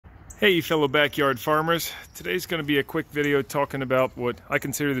Hey, you fellow backyard farmers. Today's going to be a quick video talking about what I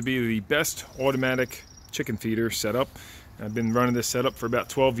consider to be the best automatic chicken feeder setup. I've been running this setup for about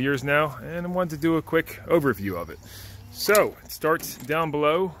 12 years now, and I wanted to do a quick overview of it. So, it starts down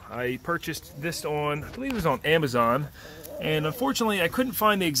below. I purchased this on, I believe it was on Amazon, and unfortunately I couldn't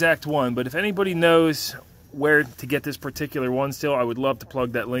find the exact one, but if anybody knows where to get this particular one still, I would love to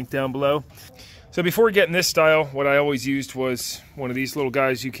plug that link down below. So before getting this style, what I always used was one of these little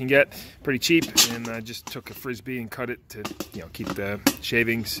guys you can get pretty cheap, and I just took a Frisbee and cut it to, keep the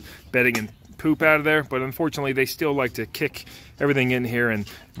shavings, bedding, and poop out of there. But unfortunately, they still like to kick everything in here, and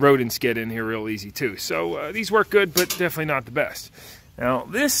rodents get in here real easy too. So these work good, but definitely not the best. Now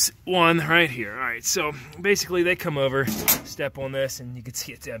this one right here, all right, so basically they come over, step on this, and you can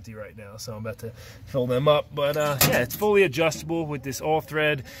see it's empty right now, so I'm about to fill them up. But yeah, it's fully adjustable with this all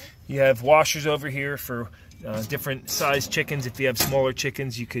thread. You have washers over here for different size chickens. If you have smaller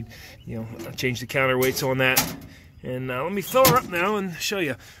chickens, you could change the counterweights on that. And let me fill her up now and show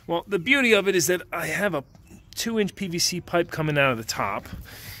you. Well, the beauty of it is that I have a 2-inch PVC pipe coming out of the top,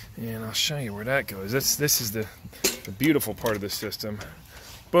 and I'll show you where that goes. This is the beautiful part of this system.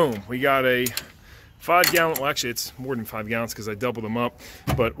 Boom, we got a 5-gallon, well actually it's more than 5 gallons because I doubled them up,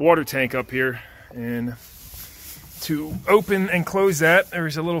 but water tank up here. And to open and close that,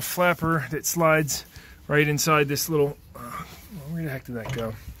 there's a little flapper that slides right inside this little, where the heck did that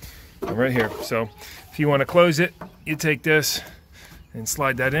go? Oh, right here. So if you want to close it, you take this and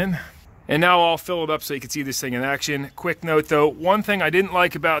slide that in. And now I'll fill it up so you can see this thing in action. Quick note though, one thing I didn't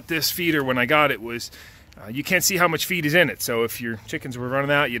like about this feeder when I got it was you can't see how much feed is in it. So if your chickens were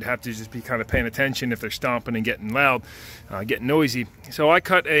running out, you'd have to just be kind of paying attention if they're stomping and getting loud, getting noisy. So I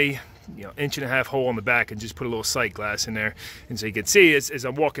cut a 1.5-inch hole in the back and just put a little sight glass in there. And so you can see as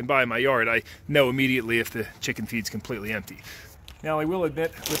I'm walking by my yard, I know immediately if the chicken feed's completely empty. Now I will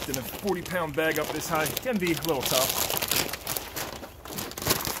admit, lifting a 40-pound bag up this high can be a little tough.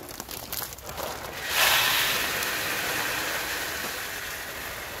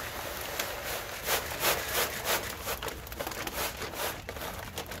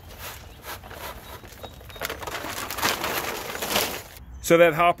 So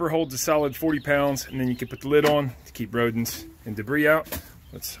that hopper holds a solid 40 pounds, and then you can put the lid on to keep rodents and debris out.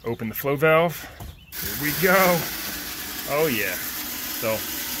 Let's open the flow valve. Here we go. Oh yeah. So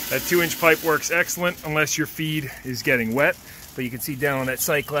that 2-inch pipe works excellent unless your feed is getting wet. But you can see down on that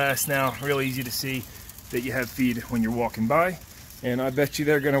sight glass now, real easy to see that you have feed when you're walking by. And I bet you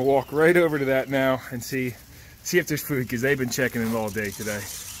they're gonna walk right over to that now and see if there's food, because they've been checking it all day today.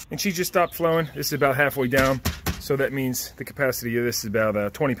 And she just stopped flowing. This is about halfway down. So that means the capacity of this is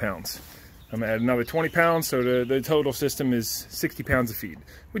about 20 pounds. I'm gonna add another 20 pounds, so the total system is 60 pounds of feed,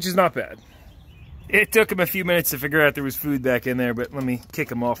 which is not bad. It took him a few minutes to figure out there was food back in there, but let me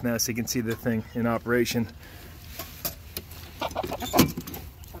kick him off now so you can see the thing in operation. All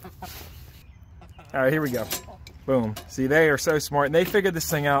right, here we go. Boom. See, they are so smart, and they figured this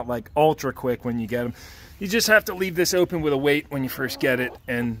thing out like ultra quick when you get them. You just have to leave this open with a weight when you first get it,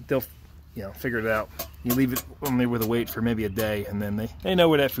 and they'll figure it out. You leave it only with a weight for maybe a day, and then they know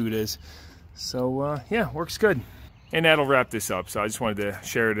where that food is. So yeah, works good. And that'll wrap this up. So I just wanted to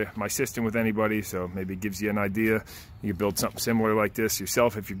share my system with anybody, so maybe it gives you an idea. You can build something similar like this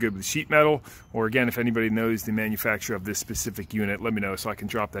yourself if you're good with sheet metal, or again, if anybody knows the manufacturer of this specific unit, let me know so I can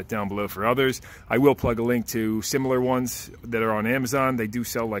drop that down below for others. I will plug a link to similar ones that are on Amazon. They do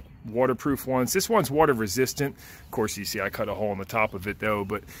sell like waterproof ones. This one's water resistant. Of course, you see I cut a hole in the top of it though,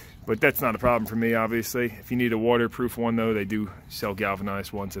 but that's not a problem for me, obviously. If you need a waterproof one though, they do sell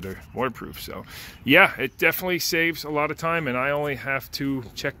galvanized ones that are waterproof. So yeah, it definitely saves a lot of time, and I only have to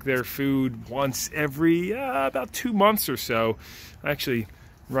check their food once every about 2 months or so. I actually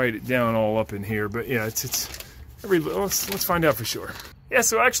write it down all up in here, but yeah, let's find out for sure. Yeah,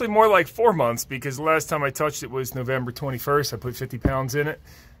 so actually more like 4 months, because the last time I touched it was November 21st. I put 50 pounds in it,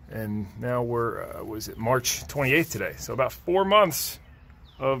 and now we're was it March 28th today? So about 4 months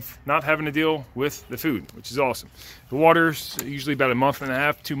of not having to deal with the food, which is awesome. The water's usually about 1.5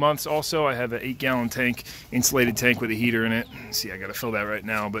 months, 2 months. Also, I have an 8-gallon tank, insulated tank with a heater in it. See, I gotta fill that right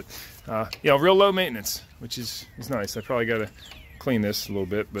now, but real low maintenance, which is nice. I probably gotta clean this a little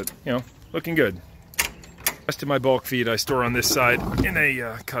bit, but looking good. The rest of my bulk feed I store on this side in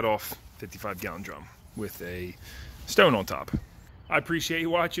a cut-off 55-gallon drum with a stone on top. I appreciate you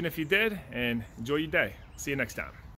watching if you did, and enjoy your day. See you next time.